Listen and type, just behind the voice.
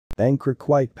ANKR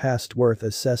quite past worth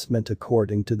assessment.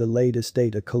 According to the latest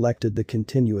data collected, the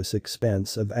continuous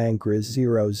expense of ANKR is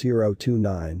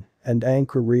 0029. And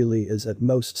ANKR really is at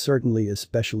most certainly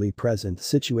especially present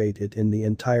situated in the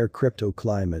entire crypto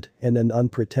climate in an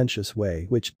unpretentious way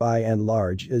which by and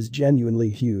large is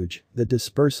genuinely huge. The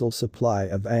dispersal supply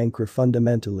of ANKR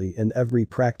fundamentally in every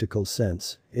practical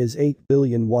sense is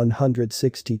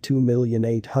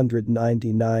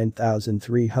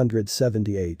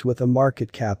 8,162,899,378 with a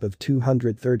market cap of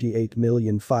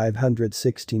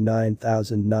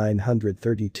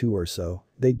 238,569,932 or so.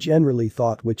 They generally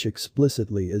thought, which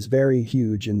explicitly is very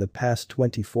huge. In the past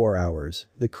 24 hours,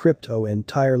 the crypto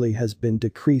entirely has been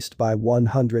decreased by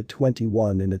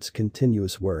 121 in its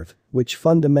continuous worth, which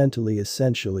fundamentally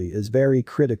essentially is very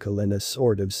critical in a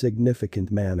sort of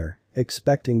significant manner.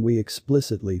 Expecting we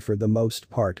explicitly for the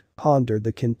most part ponder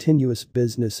the continuous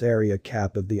business area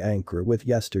cap of the ANKR with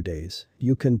yesterday's,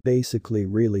 you can basically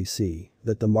really see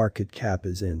that the market cap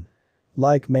is in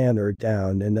like manner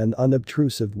down in an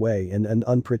unobtrusive way in an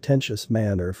unpretentious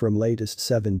manner from latest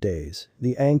 7 days.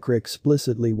 The ANKR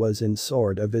explicitly was in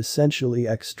sort of essentially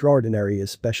extraordinary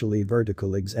especially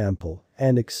vertical example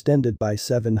and extended by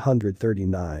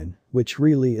 739, which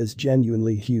really is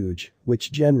genuinely huge,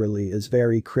 which generally is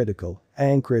very critical.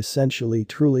 ANKR essentially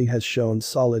truly has shown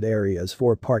solid areas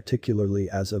for particularly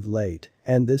as of late,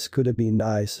 and this could have been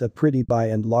nice a pretty by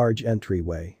and large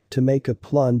entryway to make a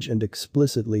plunge and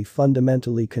explicitly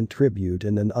fundamentally contribute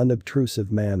in an unobtrusive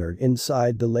manner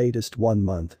inside the latest 1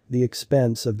 month. The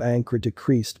expense of ANKR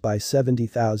decreased by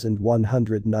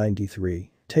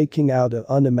 70,193. Taking out an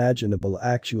unimaginable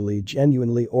actually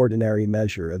genuinely ordinary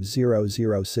measure of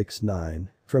 0069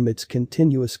 from its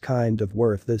continuous kind of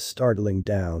worth. This startling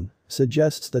down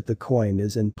suggests that the coin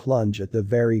is in plunge at the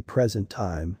very present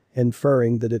time,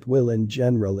 inferring that it will in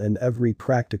general in every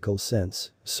practical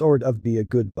sense sort of be a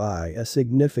good buy, a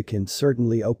significant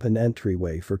certainly open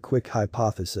entryway for quick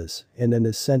hypothesis in an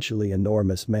essentially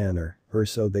enormous manner, or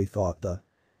so they thought. The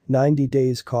 90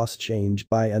 days cost change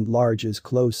by and large is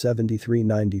close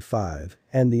 73.95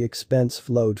 and the expense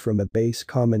flowed from a base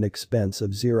common expense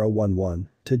of 011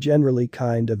 to generally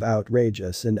kind of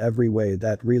outrageous in every way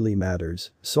that really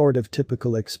matters, sort of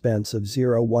typical expense of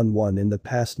 011 in the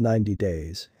past 90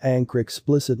 days. ANKR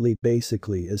explicitly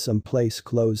basically is someplace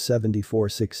close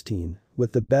 74.16.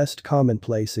 With the best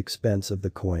commonplace expense of the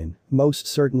coin most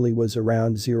certainly was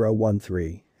around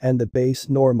 013. And the base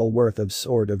normal worth of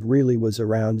sort of really was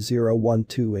around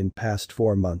 012 in past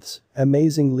 4 months.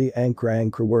 Amazingly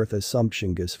ANKR worth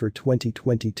assumption is for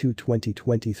 2022,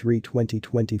 2023,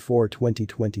 2024,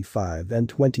 2025 and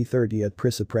 2030 at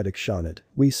predcition.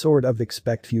 We sort of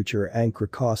expect future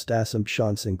ANKR cost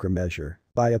assumptions measure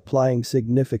by applying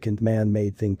significant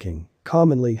man-made thinking.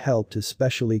 Commonly helped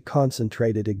especially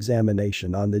concentrated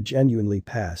examination on the genuinely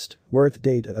past worth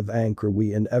data of ANKR.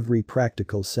 We in every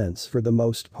practical sense for the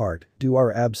most part do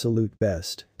our absolute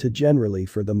best to generally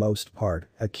for the most part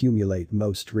accumulate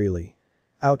most really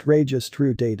outrageous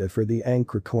true data for the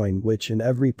ANKR coin, which in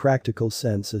every practical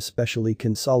sense especially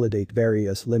consolidate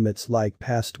various limits like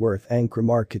past worth, ANKR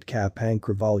market cap,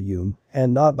 ANKR volume,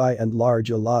 and not by and large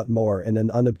a lot more in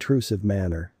an unobtrusive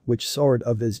manner, which sort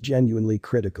of is genuinely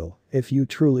critical if you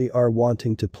truly are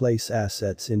wanting to place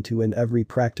assets into in every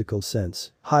practical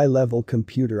sense high-level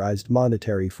computerized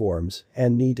monetary forms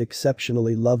and need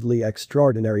exceptionally lovely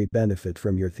extraordinary benefit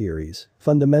from your theories.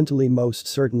 Fundamentally most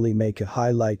certainly make a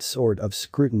highlight sort of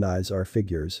scrutinize our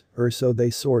figures, or so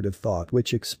they sort of thought,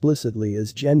 which explicitly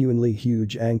is genuinely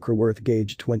huge. ANKR worth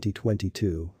gauge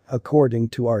 2022. According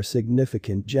to our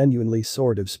significant genuinely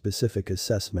sort of specific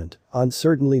assessment on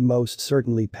certainly most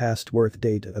certainly past worth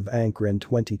data of ANKR in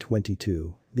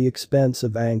 2022, the expense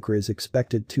of ANKR is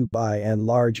expected to by and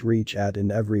large reach at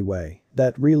in every way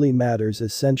that really matters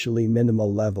essentially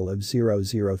minimal level of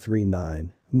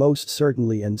 0039, most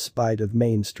certainly in spite of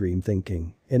mainstream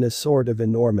thinking, in a sort of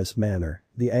enormous manner.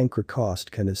 The ANKR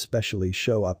cost can especially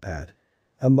show up at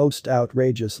a most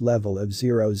outrageous level of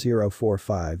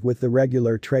 0045 with the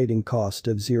regular trading cost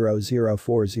of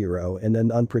 0040 in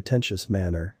an unpretentious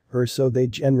manner, or so they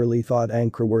generally thought.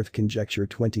 ANKR worth conjecture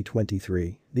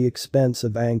 2023, the expense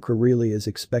of ANKR really is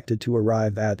expected to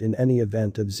arrive at in any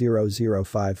event of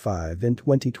 0055 in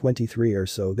 2023 or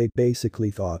so they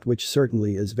basically thought, which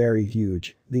certainly is very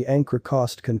huge. The ANKR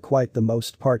cost can quite the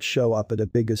most part show up at a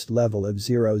biggest level of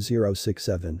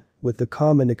 0067. With the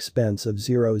common expense of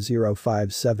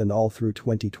 0057 all through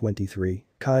 2023,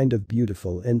 kind of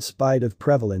beautiful in spite of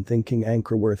prevalent thinking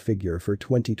anchor worth figure for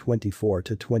 2024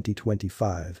 to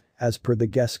 2025, as per the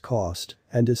guess cost,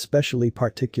 and especially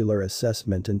particular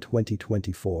assessment in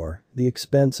 2024, the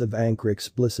expense of anchor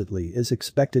explicitly is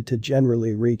expected to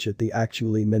generally reach at the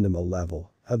actually minimal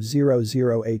level of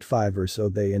 0085 or so.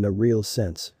 They in a real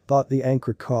sense thought the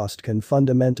anchor cost can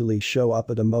fundamentally show up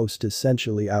at a most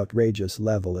essentially outrageous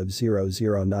level of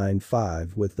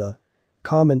 0095 with the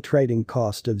common trading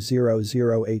cost of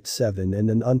 0087 in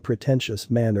an unpretentious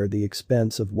manner. The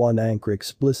expense of one anchor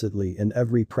explicitly in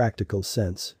every practical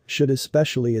sense should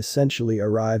especially essentially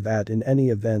arrive at in any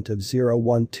event of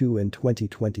 012 in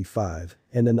 2025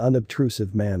 in an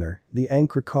unobtrusive manner. The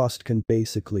anchor cost can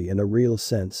basically in a real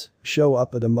sense show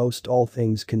up at a most all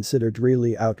things considered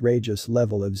really outrageous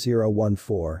level of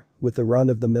 014 with a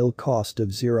run-of-the-mill cost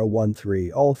of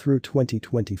 013 all through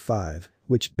 2025.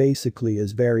 Which basically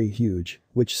is very huge,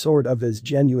 which sort of is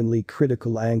genuinely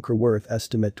critical. Anchor worth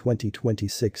estimate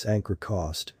 2026 anchor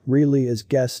cost really is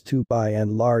guessed to by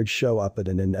and large show up at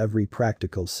an in every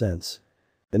practical sense.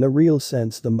 In a real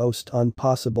sense the most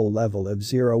impossible level of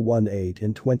 018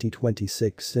 in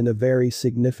 2026 in a very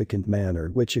significant manner,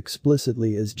 which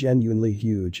explicitly is genuinely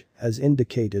huge, as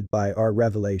indicated by our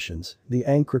revelations. The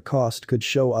anchor cost could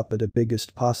show up at a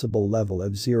biggest possible level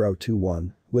of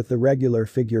 021. With the regular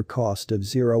figure cost of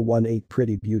 018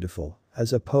 pretty beautiful,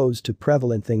 as opposed to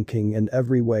prevalent thinking in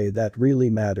every way that really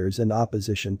matters in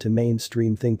opposition to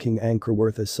mainstream thinking anchor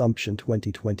worth assumption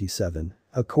 2027.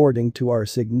 According to our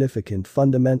significant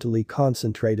fundamentally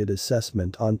concentrated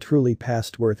assessment on truly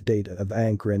past worth data of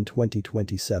anchor in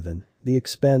 2027, the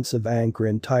expense of anchor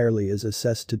entirely is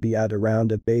assessed to be at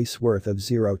around a base worth of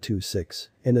 026.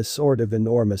 In a sort of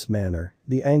enormous manner,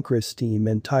 the anchor esteem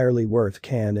entirely worth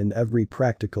can in every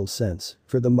practical sense,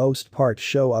 for the most part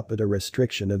show up at a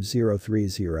restriction of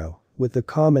 030. With the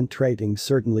common trading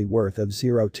certainly worth of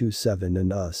 027 in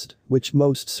USD, which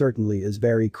most certainly is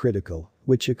very critical,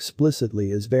 which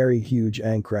explicitly is very huge.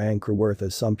 Anchor worth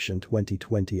assumption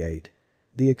 2028.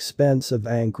 The expense of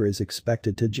anchor is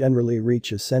expected to generally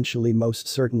reach essentially most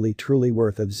certainly truly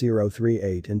worth of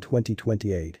 038 in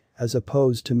 2028. As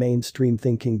opposed to mainstream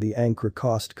thinking, the anchor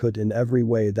cost could in every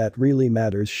way that really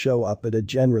matters show up at a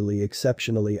generally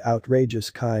exceptionally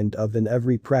outrageous kind of in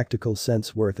every practical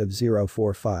sense worth of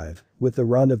 045, with a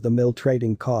run-of-the-mill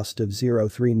trading cost of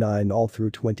 039 all through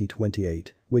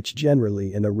 2028, which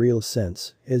generally in a real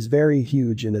sense is very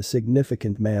huge in a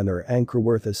significant manner. Anchor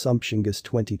worth assumption guess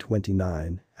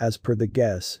 2029, as per the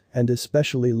guess, and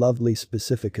especially lovely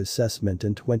specific assessment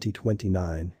in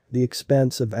 2029. The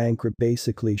expense of anchor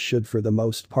basically should for the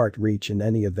most part reach in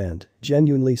any event,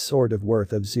 genuinely sort of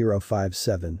worth of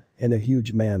 057, in a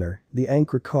huge manner. The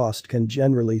anchor cost can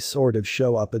generally sort of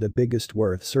show up at a biggest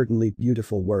worth certainly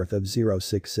beautiful worth of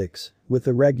 066, with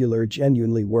a regular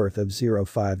genuinely worth of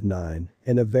 059,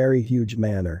 in a very huge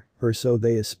manner, or so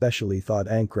they especially thought.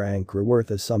 Anchor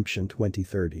worth assumption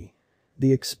 2030.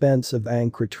 The expense of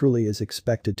anchor truly is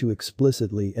expected to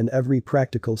explicitly in every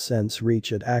practical sense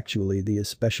reach at actually the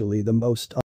especially the most